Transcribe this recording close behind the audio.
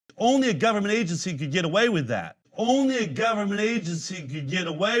Only a government agency could get away with that. Only a government agency could get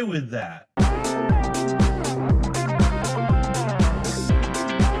away with that.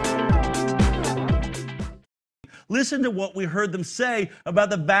 Listen to what we heard them say about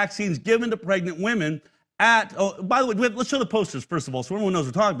the vaccines given to pregnant women at, oh, by the way, let's show the posters first of all so everyone knows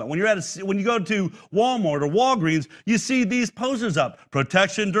what we're talking about. When you go to Walmart or Walgreens, you see these posters up.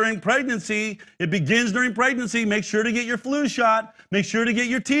 Protection during pregnancy. It begins during pregnancy. Make sure to get your flu shot. Make sure to get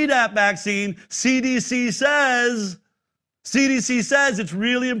your Tdap vaccine. CDC says it's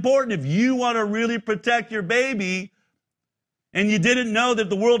really important if you want to really protect your baby. And you didn't know that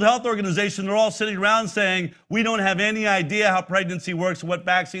the World Health Organization, they're all sitting around saying, we don't have any idea how pregnancy works and what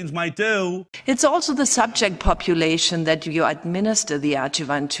vaccines might do. It's also the subject population that you administer the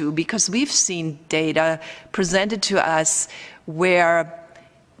adjuvant to, because we've seen data presented to us where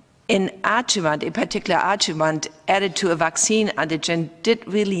an adjuvant, a particular adjuvant added to a vaccine antigen did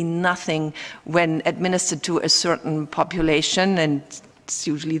really nothing when administered to a certain population, and it's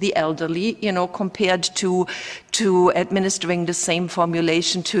usually the elderly, compared to administering the same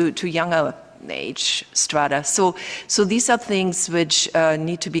formulation to younger age strata. So these are things which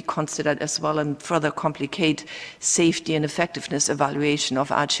need to be considered as well and further complicate safety and effectiveness evaluation of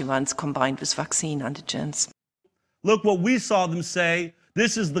adjuvants combined with vaccine antigens. Look what we saw them say.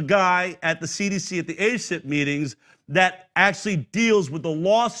 This is the guy at the CDC at the ACIP meetings that actually deals with the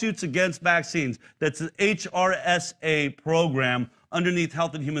lawsuits against vaccines. That's an HRSA program underneath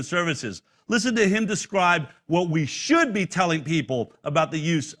Health and Human Services. Listen to him describe what we should be telling people about the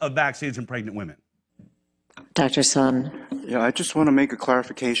use of vaccines in pregnant women. Dr. Sun. Yeah, I just want to make a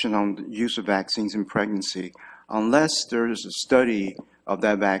clarification on the use of vaccines in pregnancy. Unless there is a study of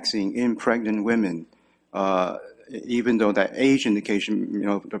that vaccine in pregnant women, even though that age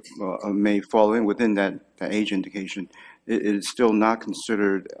indication, may fall in within that age indication, it is still not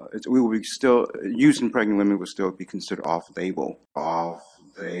considered. We will be still use in pregnant women will still be considered off-label.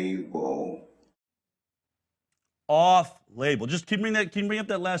 Off-label. Off-label. Just can you bring up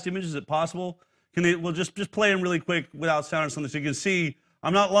that last image? Is it possible? We'll just play them really quick without sound or something, so you can see.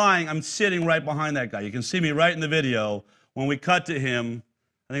 I'm not lying. I'm sitting right behind that guy. You can see me right in the video. When we cut to him,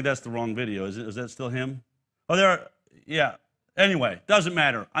 I think that's the wrong video. Is that still him? Oh, there. Yeah. Anyway, doesn't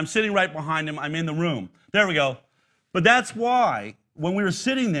matter. I'm sitting right behind him. I'm in the room. There we go. But that's why, when we were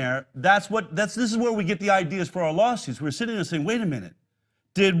sitting there, this is where we get the ideas for our lawsuits. We were sitting there saying, wait a minute.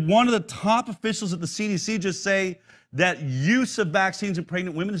 Did one of the top officials at the CDC just say that use of vaccines in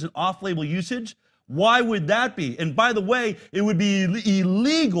pregnant women is an off-label usage? Why would that be? And by the way, it would be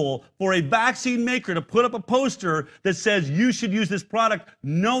illegal for a vaccine maker to put up a poster that says you should use this product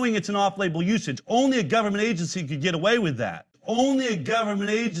knowing it's an off-label usage. Only a government agency could get away with that. Only a government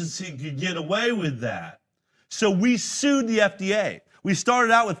agency could get away with that. So we sued the FDA. We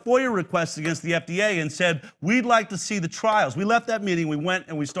started out with FOIA requests against the FDA and said, we'd like to see the trials. We left that meeting, we went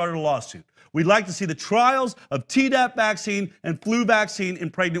and we started a lawsuit. We'd like to see the trials of Tdap vaccine and flu vaccine in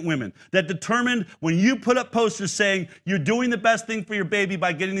pregnant women that determined when you put up posters saying you're doing the best thing for your baby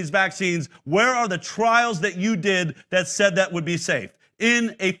by getting these vaccines, where are the trials that you did that said that would be safe?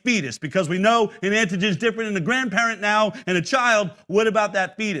 In a fetus, because we know an antigen is different in a grandparent now and a child. What about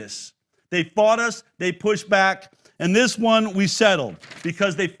that fetus? They fought us, they pushed back, and this one we settled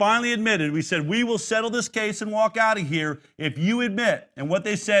because they finally admitted. We said, we will settle this case and walk out of here if you admit. And what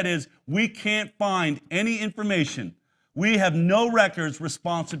they said is, we can't find any information. We have no records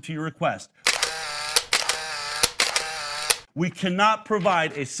responsive to your request. We cannot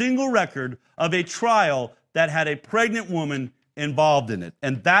provide a single record of a trial that had a pregnant woman involved in it.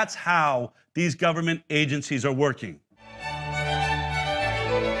 And that's how these government agencies are working.